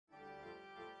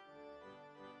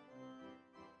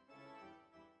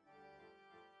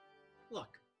Look,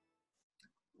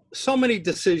 so many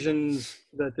decisions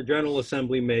that the General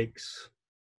Assembly makes.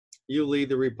 You lead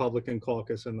the Republican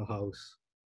caucus in the House.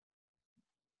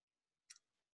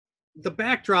 The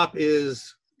backdrop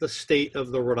is the state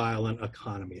of the Rhode Island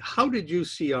economy. How did you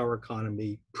see our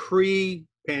economy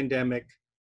pre-pandemic?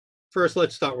 First,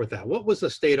 let's start with that. What was the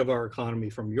state of our economy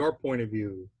from your point of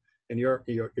view and your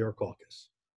caucus?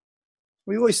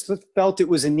 We always felt it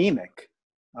was anemic.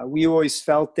 We always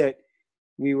felt that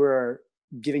we were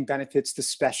giving benefits to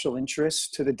special interests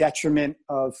to the detriment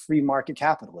of free market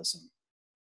capitalism.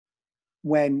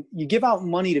 When you give out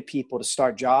money to people to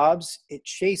start jobs, it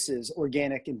chases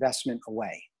organic investment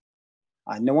away.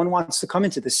 No one wants to come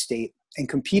into the state and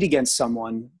compete against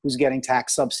someone who's getting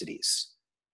tax subsidies.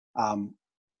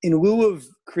 In lieu of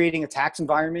creating a tax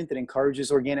environment that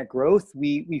encourages organic growth,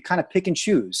 we kind of pick and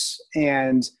choose.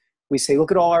 And we say,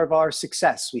 look at all of our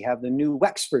success. We have the new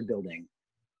Wexford building.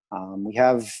 We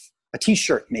have a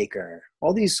t-shirt maker,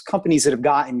 all these companies that have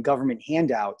gotten government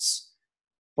handouts.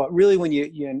 But really, when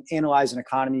you analyze an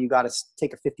economy, you got to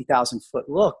take a 50,000 foot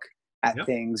look at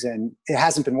things, and it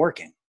hasn't been working.